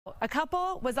A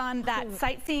couple was on that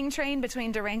sightseeing train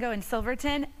between Durango and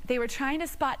Silverton. They were trying to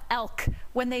spot elk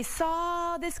when they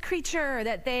saw this creature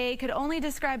that they could only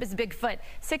describe as Bigfoot,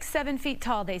 6-7 feet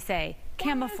tall, they say,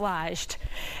 camouflaged.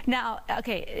 Now,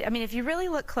 okay, I mean, if you really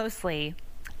look closely,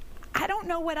 I don't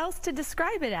know what else to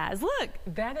describe it as. Look.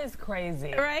 That is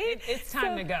crazy. Right? It's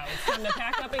time to go. It's time to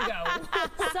pack up and go.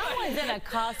 Someone's in a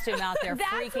costume out there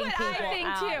freaking people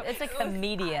out. Too. It's a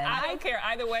comedian. I don't care.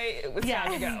 Either way, it's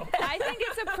time to go. I think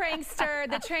it's a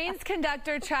prankster. The train's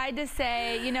conductor tried to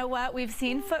say, you know what, we've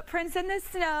seen footprints in the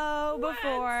snow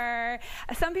before.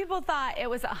 Some people thought it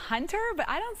was a hunter, but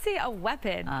I don't see a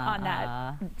weapon on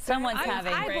that. Someone's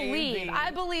having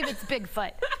I believe it's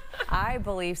Bigfoot. I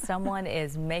believe someone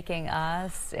is making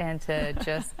us into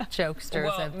just jokesters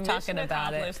of talking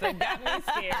about it. They got me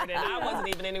scared, and I wasn't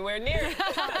even anywhere near it.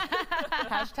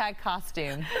 Hashtag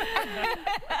costume.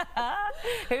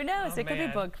 Who knows? It could be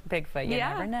Bigfoot. You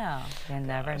never know. You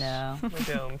never know. We're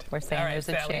doomed. We're saying there's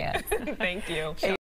a chance. Thank you.